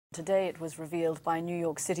Today it was revealed by New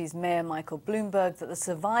York City's Mayor Michael Bloomberg that the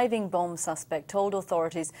surviving bomb suspect told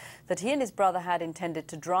authorities that he and his brother had intended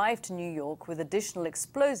to drive to New York with additional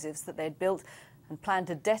explosives that they'd built and planned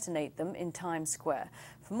to detonate them in Times Square.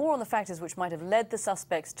 For more on the factors which might have led the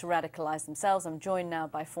suspects to radicalize themselves, I'm joined now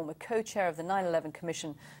by former co-chair of the 9/11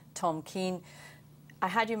 Commission, Tom Kean. I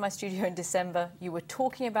had you in my studio in December. You were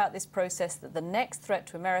talking about this process, that the next threat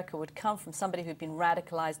to America would come from somebody who'd been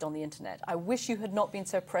radicalized on the internet. I wish you had not been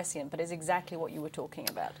so prescient, but it's exactly what you were talking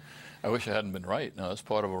about. I wish I hadn't been right. Now, as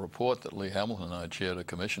part of a report that Lee Hamilton and I chaired a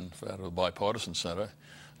commission out of the Bipartisan Center,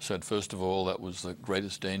 said, first of all, that was the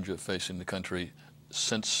greatest danger facing the country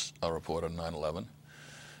since our report on 9/11.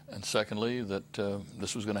 And secondly, that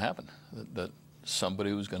this was going to happen, that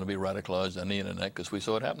somebody was going to be radicalized on the internet because we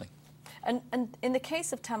saw it happening. And in the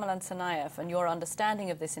case of Tamerlan Tsarnaev and your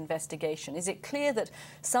understanding of this investigation, is it clear that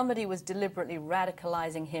somebody was deliberately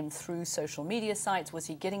radicalizing him through social media sites? Was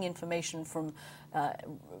he getting information from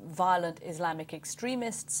violent Islamic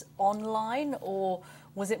extremists online, or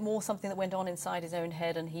was it more something that went on inside his own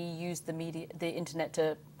head and he used the internet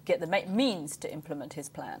to get the means to implement his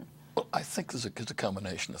plan? Well, I think there's a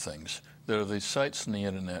combination of things. There are these sites on the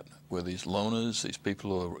internet where these loners, these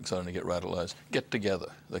people who are starting to get radicalized, get together.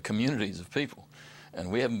 They're communities of people, and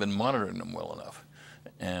we haven't been monitoring them well enough.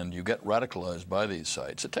 And you get radicalized by these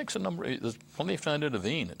sites. It takes there's plenty of time to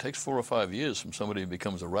intervene. It takes 4 or 5 years from somebody who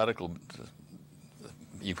becomes a radical.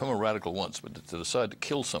 You become a radical once, but to decide to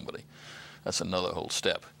kill somebody, that's another whole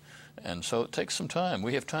step. And so it takes some time.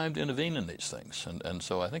 We have time to intervene in these things. And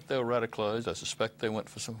so I think they were radicalized. I suspect he went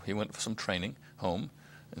for some training home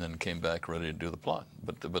and then came back ready to do the plot.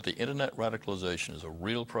 But the internet radicalization is a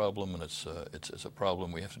real problem, and it's a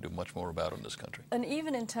problem we have to do much more about in this country. And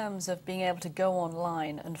even in terms of being able to go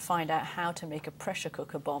online and find out how to make a pressure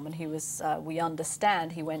cooker bomb, and he was, we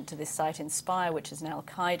understand he went to this site Inspire, which is an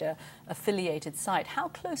Al-Qaeda affiliated site. How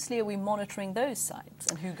closely are we monitoring those sites,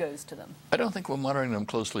 and who goes to them? I don't think we're monitoring them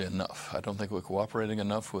closely enough. I don't think we're cooperating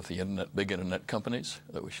enough with the big internet companies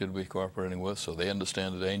that we should be cooperating with, so they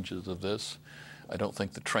understand the dangers of this. I don't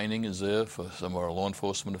think the training is there for some of our law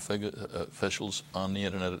enforcement officials on the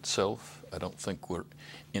internet itself. I don't think we're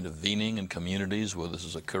intervening in communities where this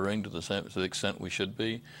is occurring to the extent we should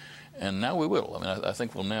be. And now we will. I mean, I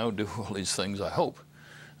think we'll now do all these things, I hope,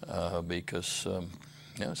 because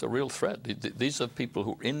it's a real threat. These are people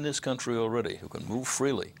who are in this country already, who can move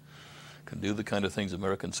freely, can do the kind of things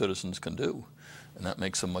American citizens can do, and that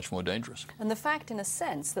makes them much more dangerous. And the fact, in a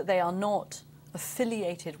sense, that they are not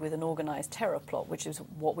affiliated with an organized terror plot, which is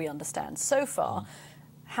what we understand so far,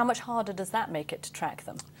 how much harder does that make it to track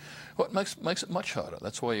them? Well, it makes it much harder.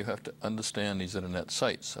 That's why you have to understand these internet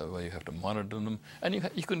sites, why you have to monitor them, and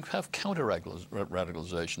you can have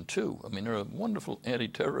counter-radicalization too. I mean, there are wonderful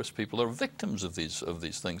anti-terrorist people that are victims of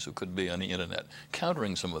these things who could be on the internet,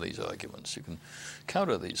 countering some of these arguments. You can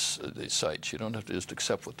counter these sites. You don't have to just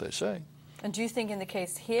accept what they say. And do you think in the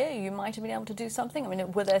case here you might have been able to do something? I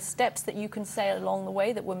mean, were there steps that you can say along the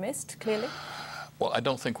way that were missed, clearly? Well, I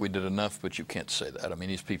don't think we did enough, but you can't say that. I mean,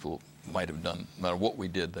 these people might have done, no matter what we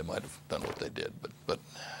did, they might have done what they did. But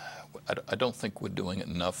I don't think we're doing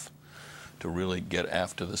enough to really get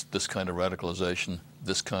after this kind of radicalization,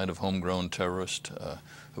 this kind of homegrown terrorist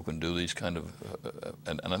who can do these kind of,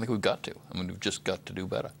 and I think we've got to. I mean, we've just got to do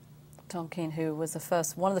better. Tom Kean, who was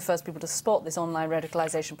one of the first people to spot this online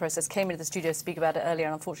radicalization process, came into the studio to speak about it earlier,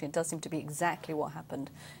 and unfortunately it does seem to be exactly what happened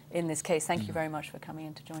in this case. Thank you very much for coming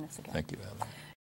in to join us again. Thank you, Alan.